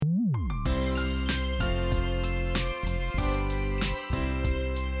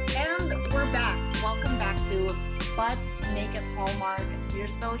back. Welcome back to But Make It Hallmark. You're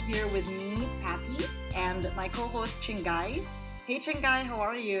still here with me, Patty, and my co-host Chingai. Hey Chingai, how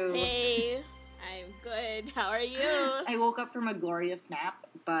are you? Hey, I'm good. How are you? I woke up from a glorious nap,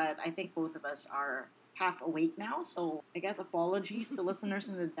 but I think both of us are half awake now, so I guess apologies to listeners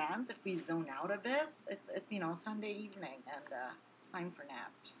in advance if we zone out a bit. It's Sunday evening and it's time for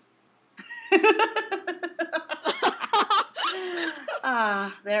naps.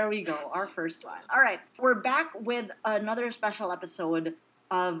 There we go. Our first one. All right. We're back with another special episode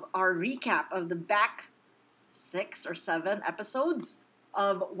of our recap of the back 6 or 7 episodes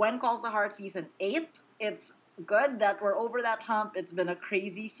of When Calls the Heart Season 8. It's good that we're over that hump. It's been a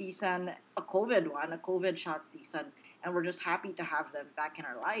crazy season, a COVID shot season, and we're just happy to have them back in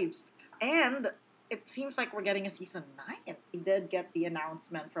our lives. And it seems like we're getting a season 9. We did get the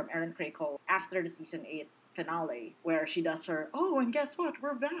announcement from Erin Krakow after the season 8 finale where she does her, oh, and guess what?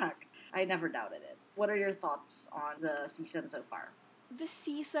 We're back. I never doubted it. What are your thoughts on the season so far? The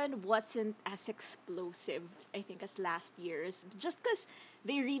season wasn't as explosive, I think, as last year's. Just because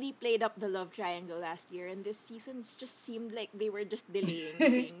they really played up the love triangle last year, and this season just seemed like they were just delaying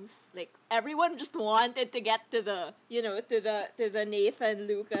things. Like everyone just wanted to get to the, to the Nathan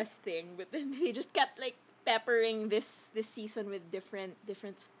Lucas thing, but then they just kept like peppering this season with different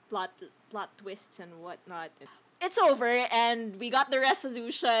plot twists and whatnot. It's over, and we got the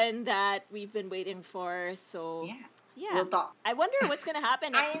resolution that we've been waiting for. So Yeah. yeah, We'll talk. I wonder what's gonna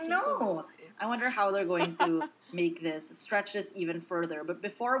happen next I season. know. I wonder how they're going to stretch this even further. But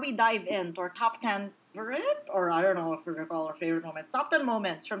before we dive into our top 10 favorite, or I don't know if we're going to call our favorite moments, top 10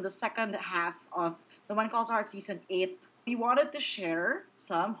 moments from the second half of the One Calls Heart Season 8, we wanted to share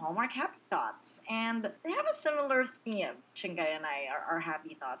some Hallmark happy thoughts. And they have a similar theme, Chingai and I, our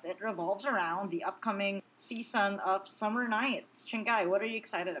happy thoughts. It revolves around the upcoming season of Summer Nights. Chingai, what are you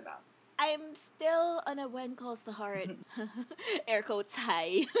excited about? I'm still on a When Calls the Heart air quotes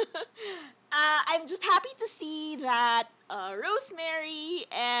high. I'm just happy to see that Rosemary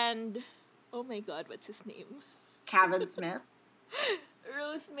and oh my god, what's his name? Kevin Smith.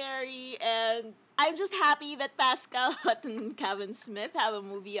 Rosemary and I'm just happy that Pascal Hutt and Kevin Smith have a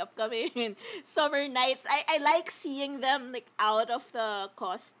movie upcoming in Summer Nights. I like seeing them like out of the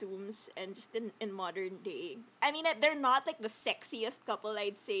costumes and just in modern day. I mean, they're not like the sexiest couple,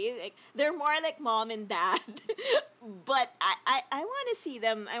 I'd say. Like they're more like mom and dad. But I want to see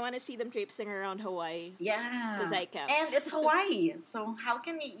them. I want to see them traipsing around Hawaii. Yeah. Because I can. And it's Hawaii, so how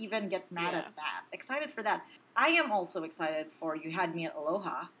can we even get mad at that? Excited for that. I am also excited for You Had Me at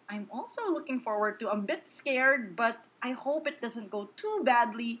Aloha. I'm also looking forward to, I'm a bit scared, but I hope it doesn't go too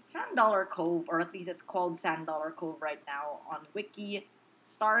badly. Sand Dollar Cove, or at least it's called Sand Dollar Cove right now on Wiki,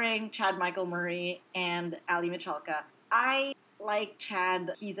 starring Chad Michael Murray and Ali Michalka. I like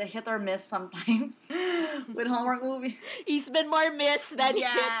Chad. He's a hit or miss sometimes with Hallmark movies. He's been more miss than hit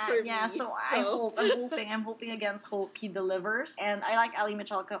for me. So I'm hoping against hope he delivers. And I like Ali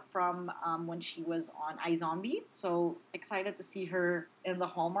Michalka from when she was on iZombie. So excited to see her in the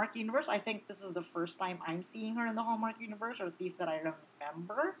Hallmark universe. I think this is the first time I'm seeing her in the Hallmark universe, or at least that I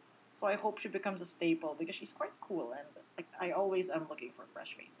remember. So I hope she becomes a staple because she's quite cool, and like I always am looking for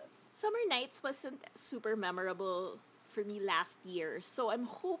fresh faces. Summer Nights wasn't super memorable for me last year. So I'm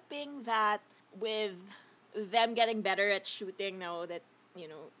hoping that with them getting better at shooting now that,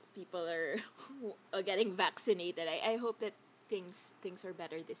 people are getting vaccinated, I hope that things are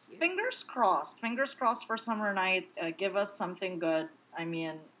better this year. Fingers crossed. Fingers crossed for Summer Nights. Give us something good. I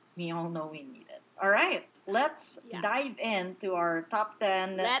mean, we all know we need it. All right. Let's dive into our top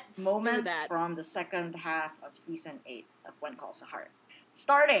 10 moments from the second half of season 8 of When Calls the Heart.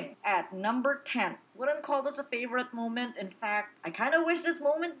 Starting at number 10. Wouldn't call this a favorite moment. In fact, I kind of wish this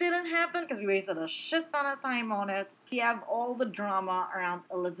moment didn't happen because we wasted a shit ton of time on it. We have all the drama around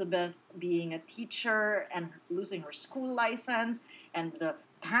Elizabeth being a teacher and losing her school license and the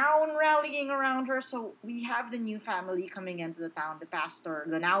town rallying around her. So we have the new family coming into the town.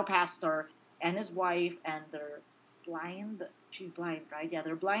 The now pastor, and his wife and their blind... She's blind, right? Yeah,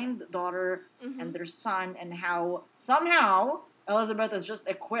 their blind daughter and their son, and how somehow Elizabeth is just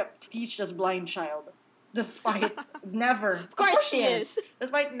equipped to teach this blind child, despite never... Of course she is.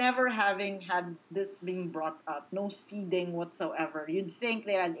 Despite never having had this being brought up. No seeding whatsoever. You'd think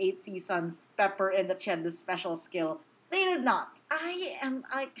they had 8 seasons, pepper in that she had this special skill. They did not.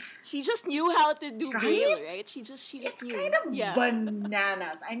 She just knew how to do Braille, right? She just it's knew. Kind of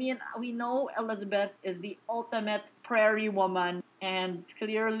bananas. I mean, we know Elizabeth is the ultimate prairie woman, and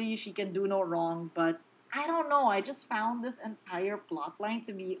clearly she can do no wrong, but I don't know. I just found this entire plotline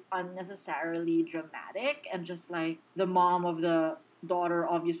to be unnecessarily dramatic and just like the mom of the daughter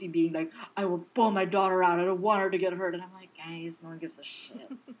obviously being like, I will pull my daughter out. I don't want her to get hurt. And I'm like, guys, no one gives a shit.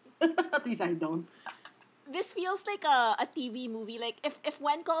 At least I don't. This feels like a TV movie. Like if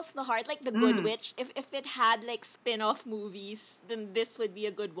When Calls the Heart, like The Good Witch, if it had like spin-off movies, then this would be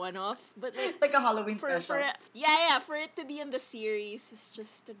a good one-off. But like a Halloween special. For it to be in the series, it's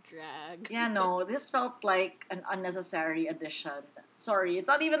just a drag. Yeah, no, this felt like an unnecessary addition. Sorry, it's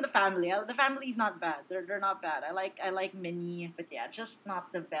not even the family. The family's not bad. They're not bad. I like Minnie, but yeah, just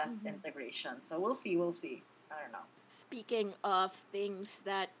not the best integration. So we'll see. I don't know. Speaking of things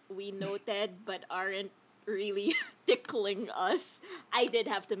that we noted but aren't really tickling us, I did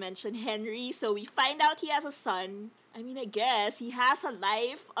have to mention Henry. So we find out he has a son. I mean, I guess he has a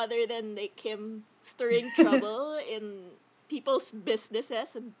life other than like him stirring trouble in people's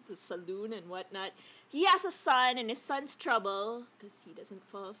businesses and the saloon and whatnot. He has a son, and his son's trouble because he doesn't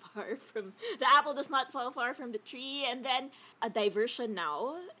fall far from the apple does not fall far from the tree. And then a diversion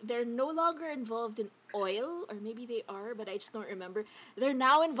now. They're no longer involved in oil, or maybe they are, but I just don't remember. They're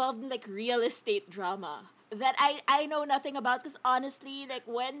now involved in like real estate drama that I know nothing about, because honestly, like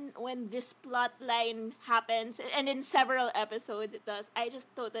when this plot line happens, and in several episodes it does, I just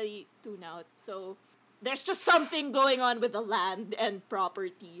totally tune out. So there's just something going on with the land and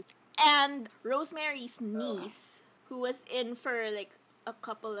property. And Rosemary's niece, who was in for like a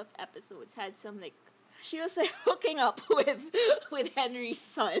couple of episodes, had some like she was like hooking up with Henry's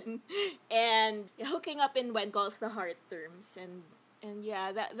son, and hooking up in When Calls the Heart terms, and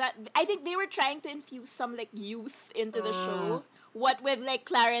yeah, that I think they were trying to infuse some like youth into the show. What with like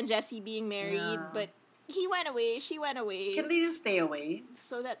Clara and Jesse being married, but he went away, she went away. Can they just stay away?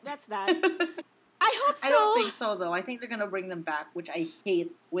 So that's that. I hope so. I don't think so, though. I think they're gonna bring them back, which I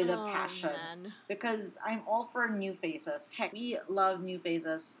hate with a passion. Man. Because I'm all for new faces. Heck, we love new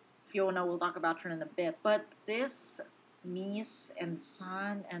faces. Fiona, we'll talk about her in a bit. But this niece and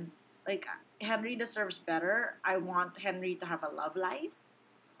son and, like, Henry deserves better. I want Henry to have a love life.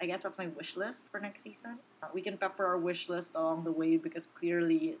 I guess that's my wish list for next season. We can pepper our wish list along the way because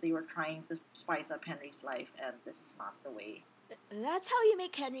clearly they were trying to spice up Henry's life, and this is not the way. That's how you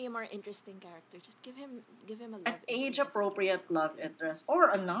make Henry a more interesting character. Just give him a love an age-appropriate love interest, or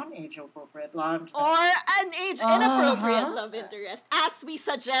a non-age-appropriate love interest, or an age-inappropriate love interest, as we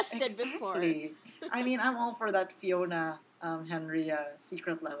suggested before. I mean, I'm all for that Fiona Henry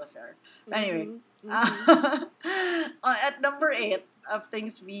secret love affair. Anyway, at number 8 of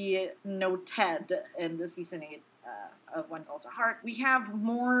things we noted in the season 8 of When Calls the Heart, we have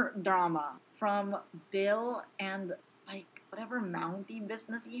more drama from Bill and like whatever Mountie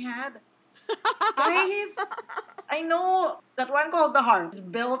business he had. Guys, I know that When Calls the Heart is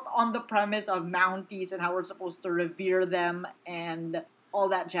built on the premise of Mounties and how we're supposed to revere them and all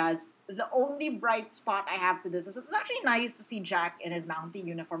that jazz. The only bright spot I have to this is it's actually nice to see Jack in his Mountie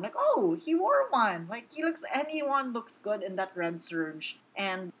uniform. Like, oh, he wore one. Like, anyone looks good in that red serge.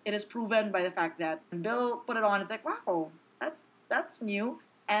 And it is proven by the fact that when Bill put it on, it's like, wow, that's new.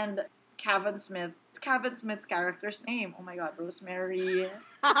 And Kevin Smith. It's Kevin Smith's character's name. Oh my god, Rosemary.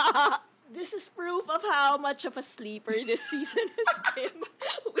 This is proof of how much of a sleeper this season has been.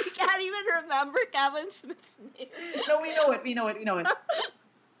 We can't even remember Kevin Smith's name. No, we know it.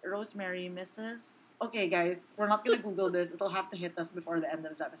 Rosemary Mrs. Okay, guys, we're not gonna Google this. It'll have to hit us before the end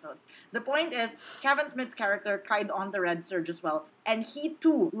of this episode. The point is, Kevin Smith's character tried on the red serge as well, and he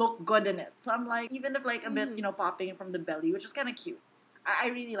too looked good in it. So I'm like, even if like a bit, popping from the belly, which is kind of cute. I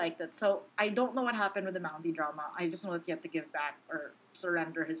really liked it. So I don't know what happened with the Mountie drama. I just know that he had to give back or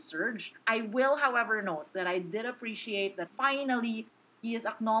surrender his surge. I will, however, note that I did appreciate that finally he is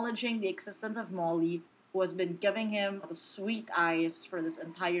acknowledging the existence of Molly, who has been giving him the sweet eyes for this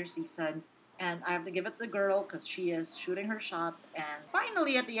entire season. And I have to give it to the girl because she is shooting her shot. And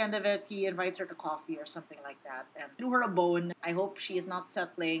finally, at the end of it, he invites her to coffee or something like that. And threw her a bone. I hope she is not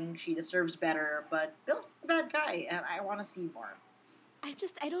settling. She deserves better. But Bill's a bad guy, and I want to see more.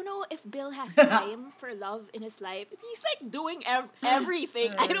 I don't know if Bill has time for love in his life. He's like doing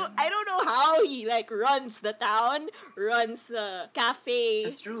everything. I don't know how he like runs the town, runs the cafe.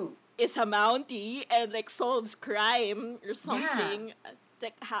 That's true. Is a Mountie and like solves crime or something. Yeah.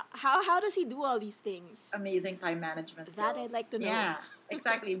 Like how does he do all these things? Amazing time management skills. That I'd like to know. Yeah,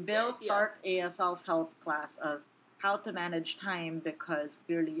 exactly. Bill start a self-help class of how to manage time because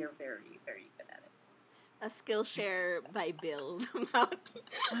clearly you're very, very good at it. A Skillshare by Bill Mount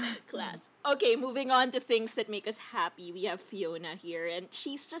class. Okay, moving on to things that make us happy. We have Fiona here, and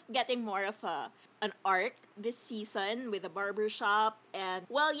she's just getting more of an arc this season with a barbershop. And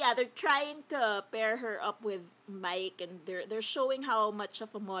well, yeah, they're trying to pair her up with Mike, and they're showing how much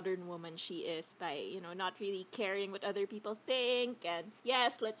of a modern woman she is by not really caring what other people think. And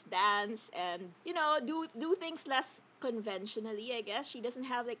yes, let's dance and do things less conventionally, I guess. She doesn't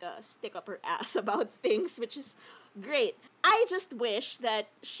have like a stick up her ass about things, which is great. I just wish that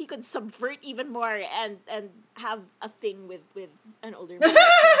she could subvert even more and have a thing with an older man.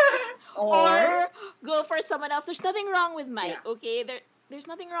 or go for someone else. There's nothing wrong with Mike, okay? There's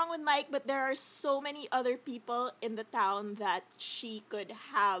nothing wrong with Mike, but there are so many other people in the town that she could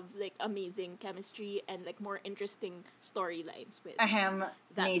have like amazing chemistry and like more interesting storylines with. Ahem,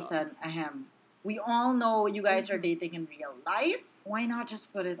 Nathan, ahem. We all know you guys are dating in real life. Why not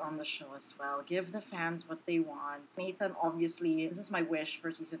just put it on the show as well? Give the fans what they want. Nathan, obviously, this is my wish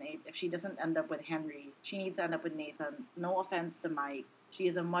for season 8. If she doesn't end up with Henry, she needs to end up with Nathan. No offense to Mike. She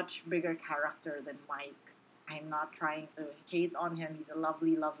is a much bigger character than Mike. I'm not trying to hate on him. He's a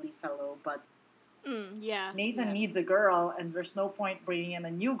lovely, lovely fellow. But Nathan needs a girl, and there's no point bringing in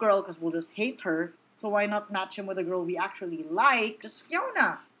a new girl because we'll just hate her. So why not match him with a girl we actually like? Just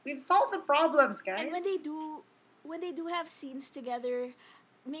Fiona. We've solved the problems, guys. And when they do have scenes together,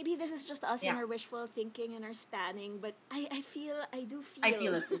 maybe this is just us and our wishful thinking and our standing, but I do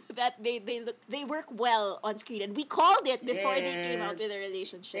feel that they work well on screen, and we called it before they came out with a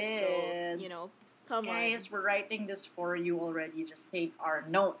relationship. So come on, guys, we're writing this for you already. Just take our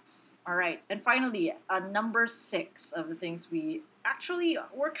notes. All right, and finally, number 6 of the things we actually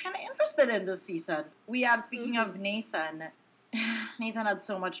were kind of interested in this season. We have, speaking of Nathan. Nathan had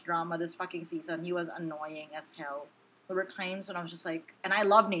so much drama this fucking season. He was annoying as hell. There were times when I was just like, and I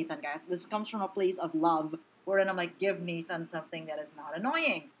love Nathan, guys. This comes from a place of love, wherein I'm like, give Nathan something that is not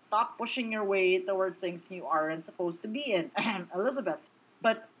annoying. Stop pushing your way towards things you aren't supposed to be in. Elizabeth.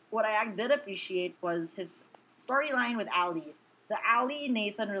 But what I did appreciate was his storyline with Ali. The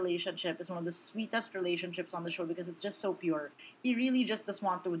Ali-Nathan relationship is one of the sweetest relationships on the show because it's just so pure. He really just does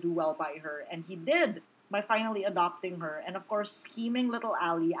want to do well by her, and he did by finally adopting her. And of course, scheming little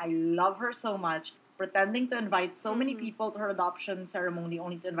Ali. I love her so much. Pretending to invite so many people to her adoption ceremony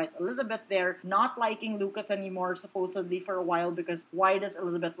only to invite Elizabeth there. Not liking Lucas anymore, supposedly, for a while, because why does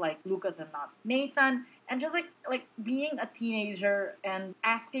Elizabeth like Lucas and not Nathan? And just like being a teenager and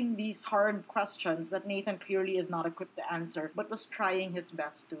asking these hard questions that Nathan clearly is not equipped to answer, but was trying his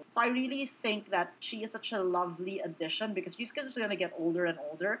best to. So I really think that she is such a lovely addition because she's just going to get older and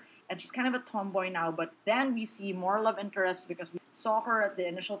older. And she's kind of a tomboy now, but then we see more love interest because we saw her at the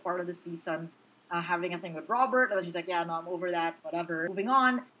initial part of the season having a thing with Robert, and then she's like, yeah, no, I'm over that, whatever. Moving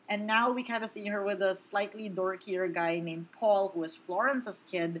on, and now we kind of see her with a slightly dorkier guy named Paul, who is Florence's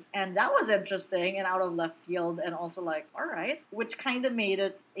kid, and that was interesting and out of left field, and also like, all right, which kind of made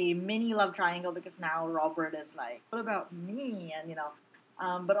it a mini love triangle because now Robert is like, what about me? And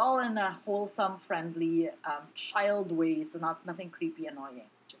but all in a wholesome, friendly, child way, so nothing creepy, annoying.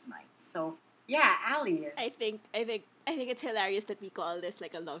 Nice. So yeah, Ali. I think it's hilarious that we call this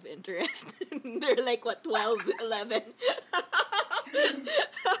like a love interest. They're like what 12, 11.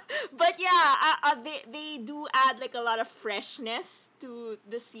 But yeah, they do add like a lot of freshness to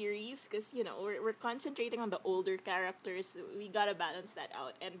the series because we're concentrating on the older characters. We gotta balance that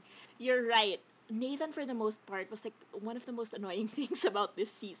out. And you're right. Nathan, for the most part, was like one of the most annoying things about this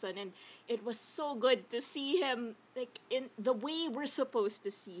season, and it was so good to see him like in the way we're supposed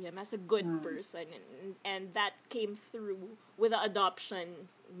to see him as a good person, and that came through with the adoption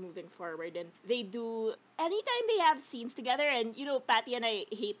moving forward. And they do anytime they have scenes together, and Patty and I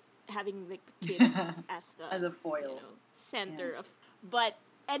hate having like kids as the foil center of, but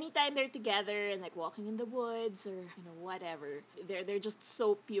anytime they're together and like walking in the woods or whatever, they're just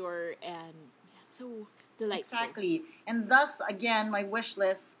so pure and so delightful. Exactly. And thus, again, my wish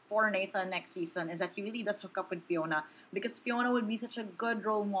list for Nathan next season is that he really does hook up with Fiona because Fiona would be such a good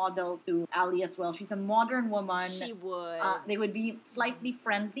role model to Ali as well. She's a modern woman. She would. They would be slightly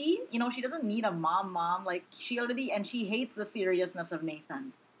friendly. She doesn't need a mom. Like, she hates the seriousness of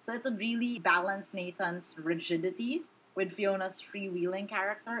Nathan. So it would really balance Nathan's rigidity with Fiona's freewheeling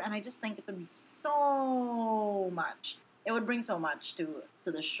character. And I just think it would be so much. It would bring so much to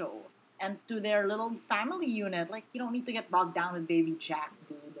the show. And to their little family unit. Like, you don't need to get bogged down with baby Jack,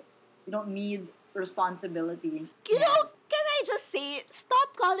 dude. You don't need responsibility. Can I just say,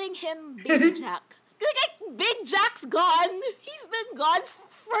 stop calling him baby Jack. Like, Big Jack's gone. He's been gone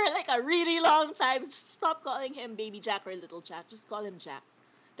for like a really long time. Just stop calling him baby Jack or little Jack. Just call him Jack.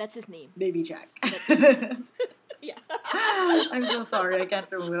 That's his name. Baby Jack. That's his Yeah. I'm so sorry. I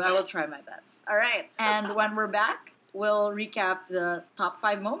can't remember. I will try my best. All right. And when we're back, we'll recap the top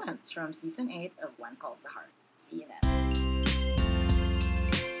 5 moments from season 8 of When Calls the Heart. See you then.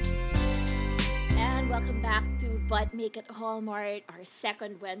 And welcome back to But Make It Hallmark, our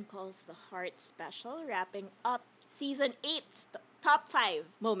second When Calls the Heart special, wrapping up season 8's top 5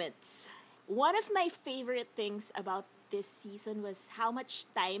 moments. One of my favorite things about this season was how much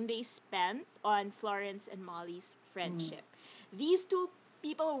time they spent on Florence and Molly's friendship. These two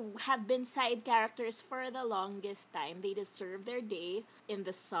people have been side characters for the longest time. They deserve their day in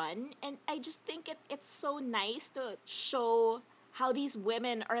the sun. And I just think it's so nice to show how these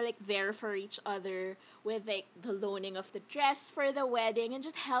women are like there for each other with like the loaning of the dress for the wedding and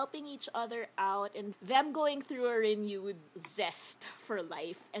just helping each other out and them going through a renewed zest for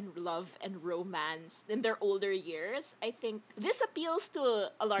life and love and romance in their older years. I think this appeals to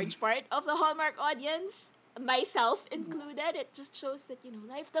a large part of the Hallmark audience, myself included. It just shows that,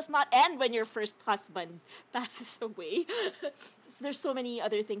 life does not end when your first husband passes away. There's so many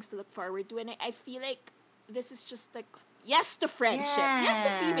other things to look forward to, and I feel like this is just like yes to friendship. Yes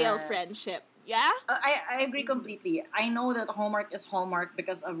to female friendship. Yeah? I agree completely. I know that Hallmark is Hallmark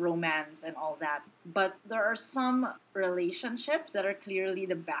because of romance and all that, but there are some relationships that are clearly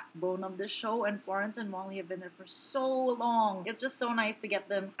the backbone of the show, and Florence and Molly have been there for so long. It's just so nice to get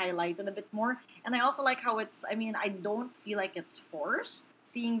them highlighted a bit more. And I also like how I don't feel like it's forced.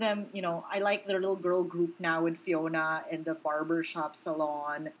 Seeing them, I like their little girl group now with Fiona in the barbershop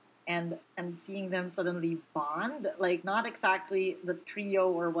salon. And seeing them suddenly bond, like not exactly the trio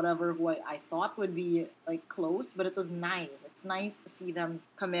or whatever who I thought would be like close, but it was nice. It's nice to see them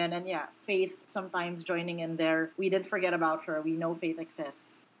come in, and yeah, Faith sometimes joining in there. We didn't forget about her. We know Faith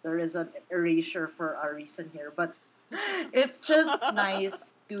exists. There is an erasure for our reason here, but it's just nice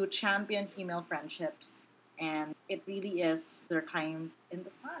to champion female friendships, and it really is their time in the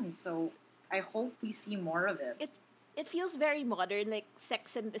sun. So I hope we see more of it. It feels very modern, like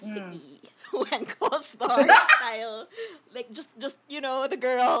Sex and the City, when calls the Heart style. Like just the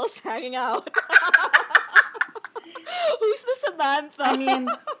girls hanging out. Who's the Samantha? I mean,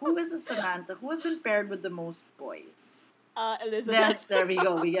 who is the Samantha? Who has been paired with the most boys? Elizabeth. There we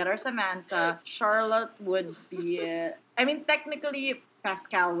go. We get our Samantha. Charlotte would be. Technically,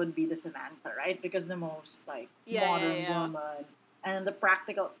 Pascal would be the Samantha, right? Because the most modern woman, and the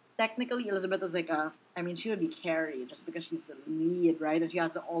practical. Technically, Elizabeth is she would be Carrie just because she's the lead, right? And she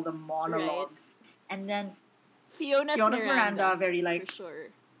has all the monologues. Right. And then Fiona's Miranda, very for sure.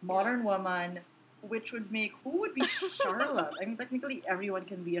 Modern woman, which would make, who would be Charlotte? Technically everyone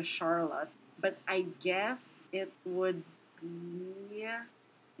can be a Charlotte, but I guess it would be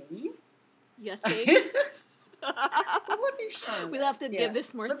me? You think? Who would be Charlotte? We'll have to give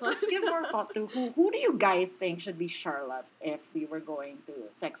this more thought. Let's give more thought to who do you guys think should be Charlotte if we were going to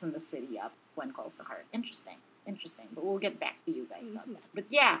Sex and the City up When Calls the Heart? Interesting. But we'll get back to you guys on that. But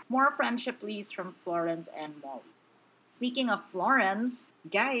yeah, more friendship please from Florence and Molly. Speaking of Florence,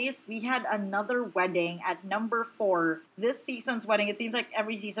 guys, we had another wedding at number 4. This season's wedding, it seems like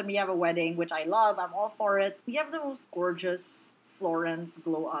every season we have a wedding, which I love. I'm all for it. We have the most gorgeous Florence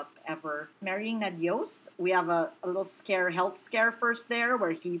glow up ever. Marrying Ned Yost. We have a little health scare first there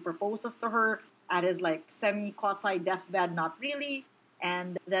where he proposes to her at his semi-quasi deathbed, not really.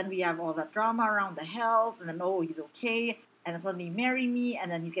 And then we have all that drama around the health, and then he's okay, and then suddenly marry me, and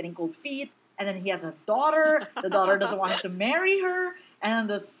then he's getting cold feet, and then he has a daughter. The daughter doesn't want him to marry her, and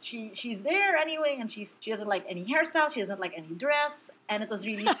then she's there anyway, and she doesn't like any hairstyle, she doesn't like any dress, and it was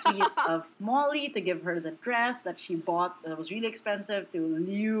really sweet of Molly to give her the dress that she bought that was really expensive to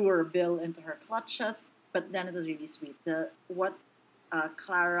lure Bill into her clutches. But then it was really sweet. What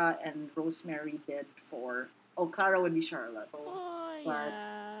Clara and Rosemary did for. Oh, Clara would be Charlotte.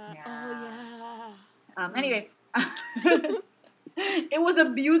 Anyway, it was a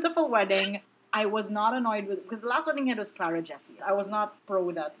beautiful wedding. I was not annoyed with because the last wedding I had was Clara Jessie. I was not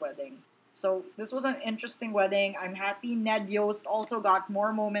pro that wedding. So this was an interesting wedding. I'm happy Ned Yost also got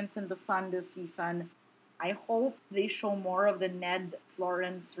more moments in the sun this season. I hope they show more of the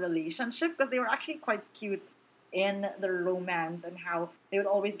Ned-Florence relationship because they were actually quite cute in their romance and how they would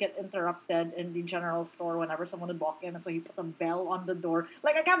always get interrupted in the general store whenever someone would walk in, and so you put a bell on the door.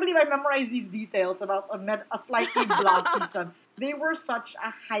 I can't believe I memorized these details about a slightly blah season. They were such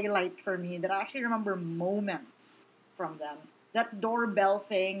a highlight for me that I actually remember moments from them. That doorbell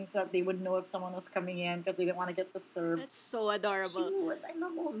thing so that they would know if someone was coming in because they didn't want to get disturbed. That's so adorable. Cute. I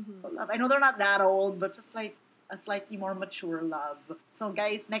love love. I know they're not that old, but just a slightly more mature love. So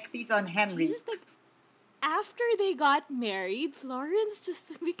guys, next season, Henry. after they got married, Florence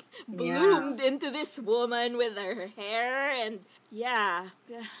just bloomed into this woman with her hair, and yeah,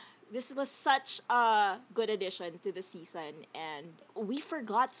 this was such a good addition to the season, and we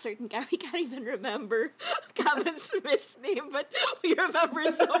forgot certain we can't even remember Kevin Smith's name, but we remember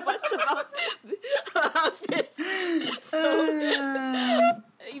so much about this. So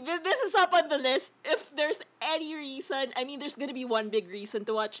this is up on the list. If there's any reason, I mean, there's gonna be one big reason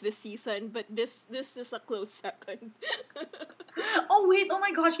to watch this season, but this is a close second. Oh wait! Oh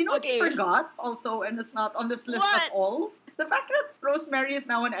my gosh! You know what I forgot also, and it's not on this list at all. The fact that Rosemary is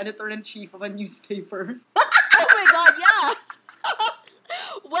now an editor-in-chief of a newspaper. Oh my god! Yeah.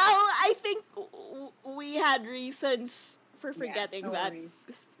 Well, I think we had reasons for forgetting that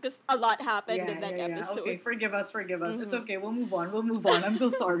because a lot happened in that episode. Okay, forgive us. Mm-hmm. It's okay. We'll move on. I'm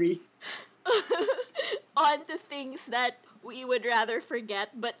so sorry. On to things that we would rather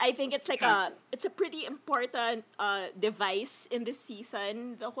forget, but I think it's like it's a pretty important device in this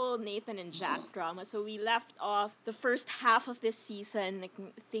season, the whole Nathan and Jack drama. So we left off the first half of this season,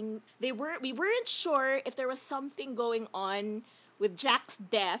 we weren't sure if there was something going on with Jack's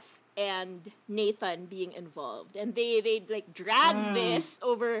death and Nathan being involved. And they like dragged this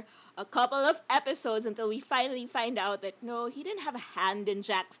over a couple of episodes until we finally find out that no, he didn't have a hand in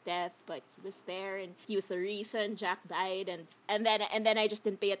Jack's death, but he was there and he was the reason Jack died. And then I just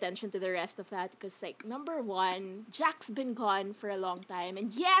didn't pay attention to the rest of that because, like, number one, Jack's been gone for a long time,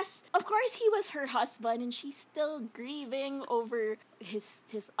 and yes, of course he was her husband and she's still grieving over his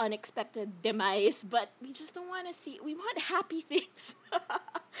unexpected demise, but we just don't want to see, we want happy things.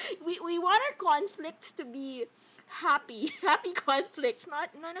 we want our conflicts to be happy conflicts,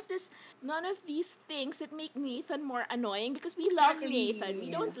 none of these things that make Nathan more annoying, because we love Nathan.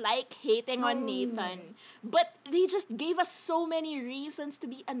 We don't like hating on Nathan, but they just gave us so many reasons to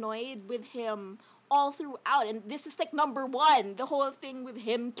be annoyed with him all throughout, and this is like number one, the whole thing with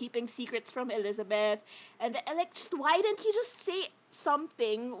him keeping secrets from Elizabeth, and like, just why didn't he just say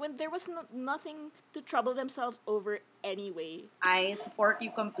something when there was nothing to trouble themselves over anyway? I support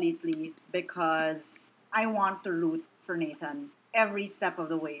you completely because I want to root for Nathan every step of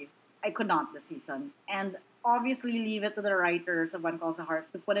the way. I could not this season. And obviously leave it to the writers of One Calls the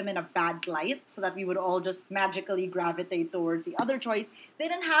Heart to put him in a bad light so that we would all just magically gravitate towards the other choice. They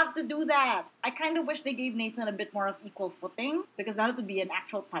didn't have to do that. I kind of wish they gave Nathan a bit more of equal footing, because that would be an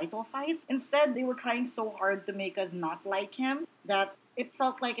actual title fight. Instead, they were trying so hard to make us not like him that it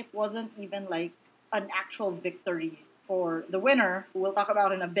felt like it wasn't even like an actual victory for the winner, who we'll talk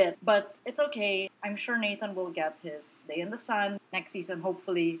about in a bit. But it's okay. I'm sure Nathan will get his day in the sun next season,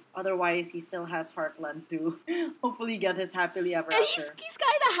 hopefully. Otherwise, he still has Heartland to hopefully get his happily ever and after. He's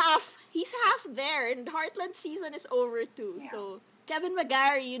kind of half there, and Heartland season is over too. Yeah. So Kevin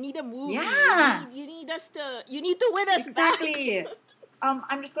McGarry, you need a movie. Yeah. You need to win us exactly. back.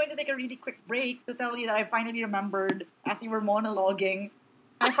 I'm just going to take a really quick break to tell you that I finally remembered, as you were monologuing,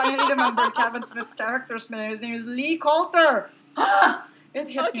 I finally remembered Kevin Smith's character's name. His name is Lee Coulter. It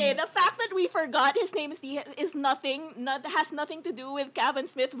hit me. The fact that we forgot his name has nothing to do with Kevin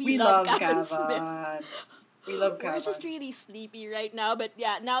Smith. We love Kevin Smith. We love Kevin. We're just really sleepy right now, but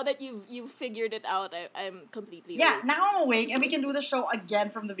yeah, now that you've figured it out, I'm completely awake. Now I'm awake, and we can do the show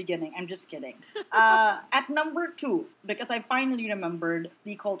again from the beginning. I'm just kidding. At number 2, because I finally remembered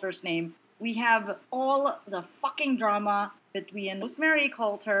Lee Coulter's name, we have all the fucking drama between Rosemary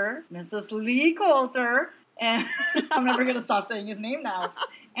Coulter, Mrs. Lee Coulter, and I'm never going to stop saying his name now,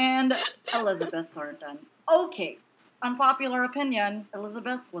 and Elizabeth Thornton. Okay, unpopular opinion,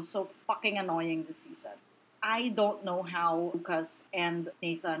 Elizabeth was so fucking annoying this season. I don't know how Lucas and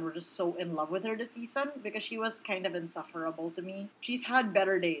Nathan were just so in love with her this season, because she was kind of insufferable to me. She's had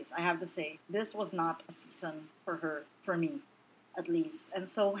better days, I have to say. This was not a season for her, for me, at least. And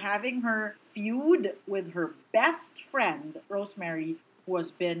so having her feud with her best friend, Rosemary, who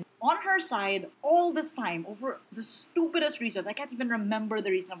has been on her side all this time over the stupidest reasons. I can't even remember the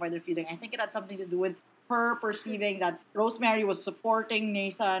reason why they're feuding. I think it had something to do with her perceiving that Rosemary was supporting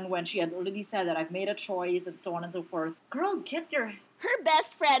Nathan when she had already said that I've made a choice and so on and so forth. Girl, get your... Her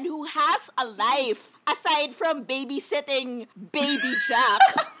best friend who has a life aside from babysitting baby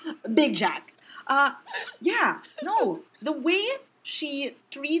Jack. Big Jack. The way she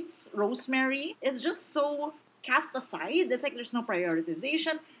treats Rosemary is just so cast aside. It's like there's no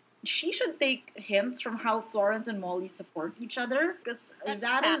prioritization. She should take hints from how Florence and Molly support each other, because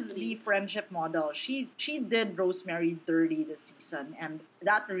that is the friendship model. She did Rosemary dirty this season, and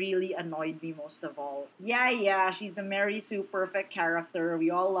that really annoyed me most of all. Yeah, she's the Mary Sue perfect character. We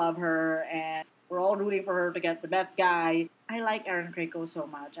all love her, and We're all rooting for her to get the best guy. I like Erin Krakow so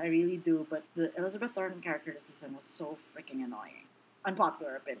much. I really do. But the Elizabeth Thornton character this season was so freaking annoying.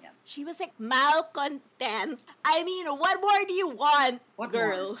 Unpopular opinion. She was like malcontent. I mean, what more do you want, what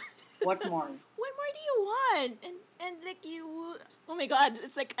girl? More? What more? What more do you want? And like you, oh my god,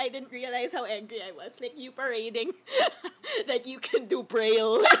 it's like I didn't realize how angry I was. Like you parading that you can do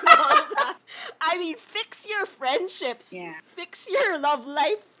Braille and all that. I mean, fix your friendships. Yeah. Fix your love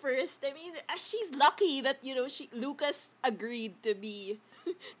life first. I mean, she's lucky that, Lucas agreed to be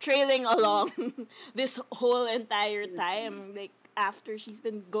trailing along this whole entire time. Like, after she's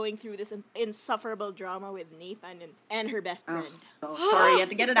been going through this insufferable drama with Nathan and her best friend. Oh, sorry, you had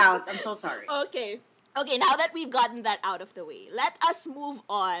to get it out. I'm so sorry. Okay, now that we've gotten that out of the way, let us move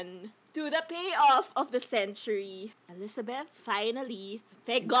on to the payoff of the century. Elizabeth finally,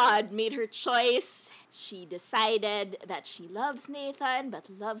 thank God, made her choice. She decided that she loves Nathan, but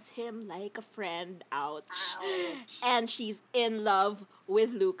loves him like a friend. Ouch. And she's in love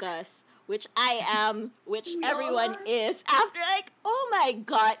with Lucas, which I am, which everyone is. After oh my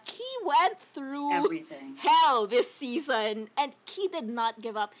god, he went through everything. Hell this season, and he did not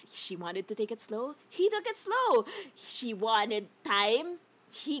give up. She wanted to take it slow. He took it slow. She wanted time.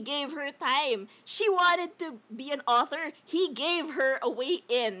 He gave her time. She wanted to be an author. He gave her a way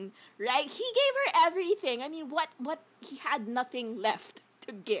in, right? He gave her everything. I mean, what he had nothing left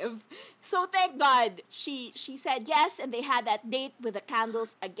to give. So thank God she said yes, and they had that date with the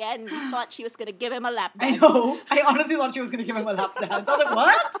candles again. We thought she was gonna give him a lap dance. I know. I honestly thought she was gonna give him a lap dance. I was like,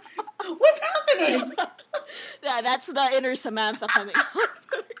 what? What's happening? Yeah, that's the inner Samantha coming out.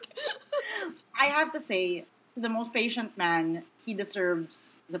 I have to say, to the most patient man, he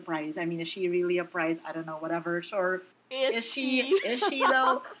deserves the prize. I mean, is she really a prize? I don't know, whatever. Sure. Is she? Is she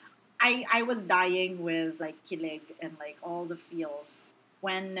though? I was dying with kilig and all the feels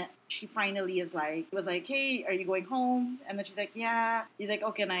when she finally was like, hey, are you going home? And then she's like, yeah. He's like,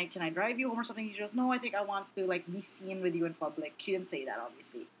 oh, can I drive you home or something? She goes, no, I think I want to be seen with you in public. She didn't say that,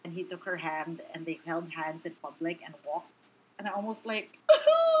 obviously. And he took her hand and they held hands in public and walked. And I almost pay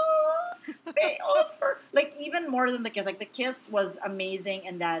off her. Even more than the kiss. The kiss was amazing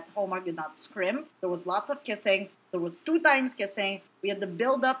in that Hallmark did not scrimp. There was lots of kissing. There was 2 times kissing. We had the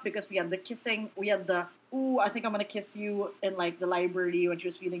build-up because we had the kissing. We had the, ooh, I think I'm going to kiss you in the library when she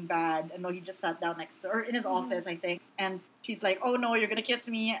was feeling bad. And no, he just sat down next to her, or in his office, I think. And she's like, oh no, you're going to kiss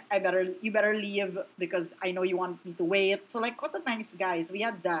me. You better leave because I know you want me to wait. So what a nice guys. We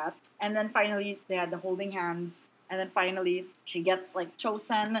had that. And then finally, they had the holding hands. And then finally, she gets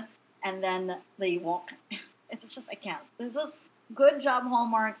chosen, and then they walk. It's just, I can't. This was good job,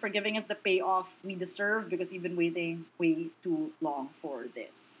 Hallmark, for giving us the payoff we deserve because we've been waiting way too long for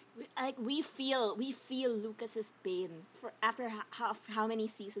this. We feel Lucas's pain for after how many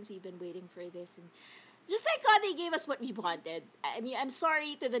seasons we've been waiting for this, and just thank God they gave us what we wanted. I mean, I'm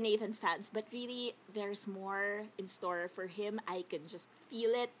sorry to the Nathan fans, but really, there's more in store for him. I can just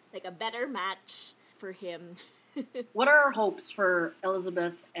feel it, a better match for him. What are our hopes for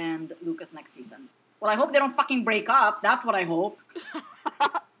Elizabeth and Lucas next season? Well, I hope they don't fucking break up. That's what I hope.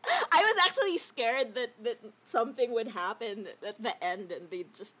 I was actually scared that something would happen at the end and they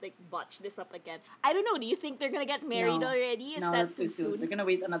just botch this up again. I don't know. Do you think they're gonna get married already? Is that too soon? They're gonna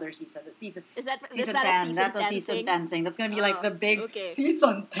wait another season. Season 10. A season That's 10 a season 10 thing. That's gonna be the big okay.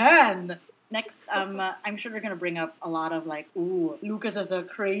 season 10. Next, I'm sure they're gonna bring up a lot of ooh, Lucas has a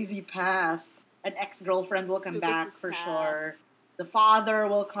crazy past. An ex-girlfriend will come back for sure. The father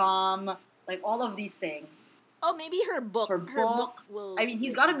will come. All of these things. Oh, maybe her book. Her book will... I mean,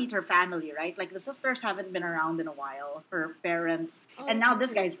 he's got to meet her family, right? The sisters haven't been around in a while. Her parents. Oh, and now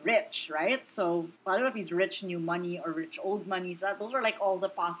this guy's rich, right? So, I don't know if he's rich new money or rich old money. So those are all the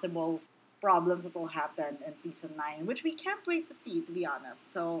possible problems that will happen in season 9, which we can't wait to see, to be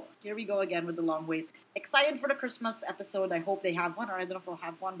honest. So, here we go again with the long wait. Excited for the Christmas episode. I hope they have one, or I don't know if we'll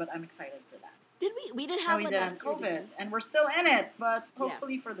have one, but I'm excited for that. Did we? We didn't have one last year, COVID, and we're still in it, but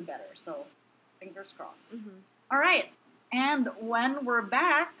hopefully for the better. So, fingers crossed. Mm-hmm. All right, and when we're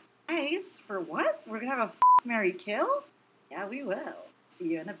back, guys, for what? We're gonna have a Marry Kill? Yeah, we will. See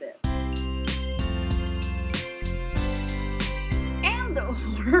you in a bit. And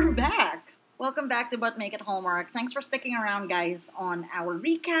we're back. Welcome back to But Make It Hallmark. Thanks for sticking around, guys, on our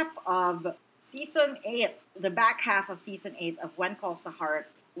recap of Season 8, the back half of Season 8 of When Calls the Heart.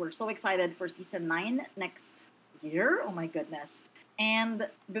 We're so excited for Season 9 next year. Oh my goodness. And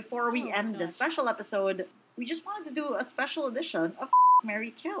before we end this special episode, we just wanted to do a special edition of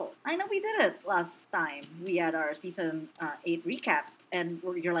Marry Kill. I know we did it last time. We had our Season 8 recap. And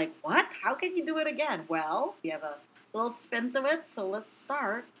you're like, what? How can you do it again? Well, we have a little spin to it, so let's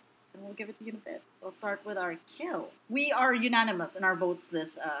start. and we'll give it to you in a bit. We'll start with our kill. We are unanimous in our votes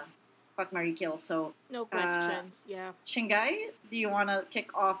this fuck, marry, kill. So no questions. Yeah. Shingai, do you want to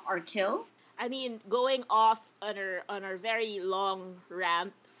kick off our kill? I mean, going off on our very long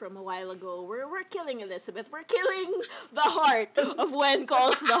rant from a while ago, we're killing Elizabeth. We're killing the heart of When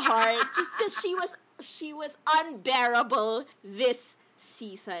Calls the Heart, just because she was unbearable this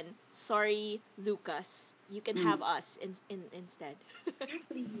season. Sorry, Lucas. You can have us instead.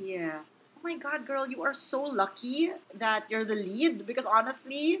 Exactly. Yeah. Oh my god, girl, you are so lucky that you're the lead, because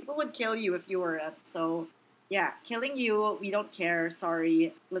honestly, who would kill you if you weren't? So, yeah, killing you, we don't care.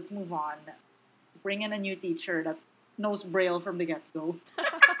 Sorry. Let's move on. Bring in a new teacher that knows Braille from the get-go.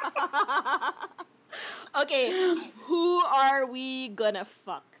 Okay, who are we gonna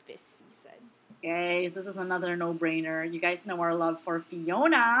fuck this season? Guys, this is another no-brainer. You guys know our love for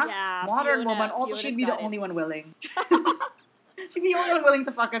Fiona. Yeah, Modern Fiona, woman. Also, Fiona's she'd be the only one willing. She'd be the only one willing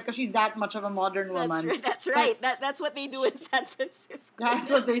to fuck us because she's that much of a modern woman. That's right. That's what they do in San Francisco. That's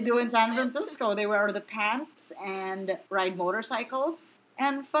what they do in San Francisco. They wear the pants and ride motorcycles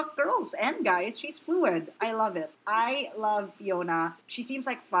and fuck girls and guys. She's fluid. I love it. I love Fiona. She seems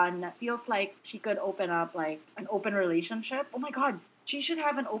like fun. Feels like she could open up like an open relationship. Oh my god. She should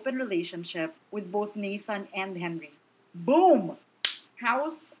have an open relationship with both Nathan and Henry. Boom!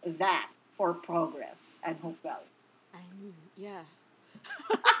 How's that for progress and Hope Valley? I mean, yeah.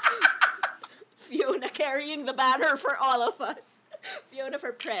 Fiona carrying the banner for all of us. Fiona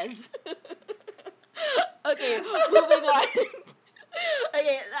for Prez. Okay, moving on.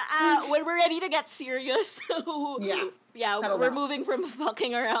 Okay, when we're ready to get serious, we're moving from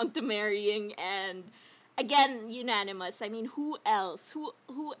fucking around to marrying, and again, unanimous. I mean, who else?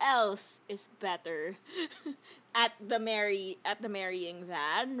 Who else is better at the marrying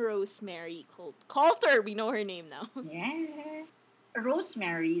than Rosemary Coulter? We know her name now. Yeah.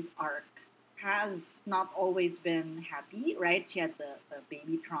 Rosemary's arc has not always been happy, right? She had the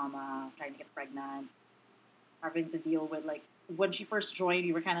baby trauma, trying to get pregnant, having to deal with, like, when she first joined,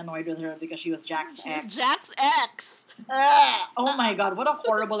 we were kind of annoyed with her because she was Jack's ex. She's Jack's ex! Oh my god, what a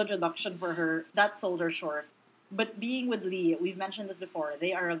horrible introduction for her. That sold her short. But being with Lee, we've mentioned this before,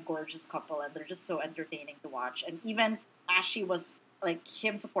 they are a gorgeous couple and they're just so entertaining to watch. And even as she was, like,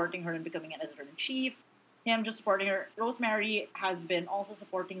 him supporting her and becoming an editor-in-chief, him just supporting her, Rosemary has been also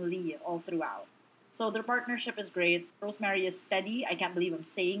supporting Lee all throughout. So their partnership is great. Rosemary is steady. I can't believe I'm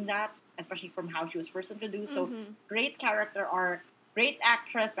saying that, especially from how she was first introduced. So great character arc, great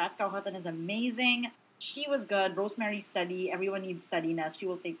actress. Pascal Hutton is amazing. She was good. Rosemary's steady. Everyone needs steadiness. She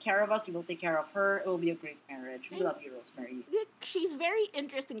will take care of us. We will take care of her. It will be a great marriage. We love you, Rosemary. She's very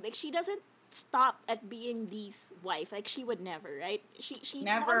interesting. Like, she doesn't stop at being Lee's wife. Like, she would never, right? She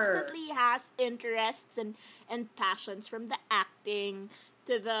never. Constantly has interests and passions, from the acting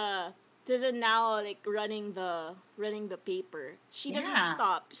to the now, like, running the paper. She doesn't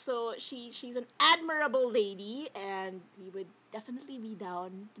stop. So she's an admirable lady, and we would definitely be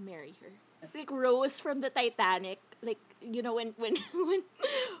down to marry her. Like Rose from the Titanic, like, you know,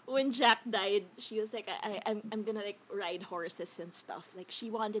 when Jack died, she was like, I'm gonna, like, ride horses and stuff. Like, she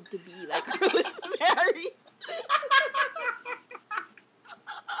wanted to be like Rosemary.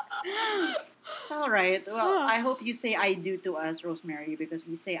 All right. Well, I hope you say I do to us, Rosemary, because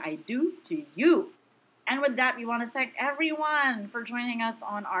we say I do to you. And with that, we want to thank everyone for joining us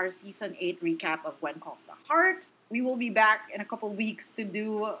on our Season 8 recap of When Calls the Heart. We will be back in a couple weeks to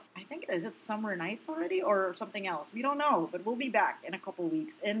do, I think, is it Summer Nights already or something else? We don't know, but we'll be back in a couple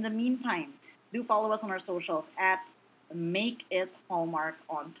weeks. In the meantime, do follow us on our socials at Make It Hallmark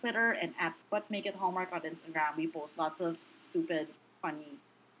on Twitter and at But Make It Hallmark on Instagram. We post lots of stupid, funny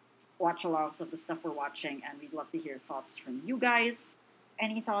watch-alongs of the stuff we're watching, and we'd love to hear thoughts from you guys.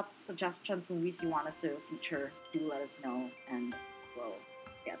 Any thoughts, suggestions, movies you want us to feature, do let us know, and we'll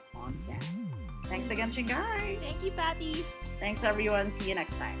get on that. Thanks again, Shingai. Thank you, Patty. Thanks, everyone. See you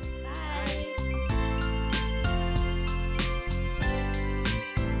next time. Bye.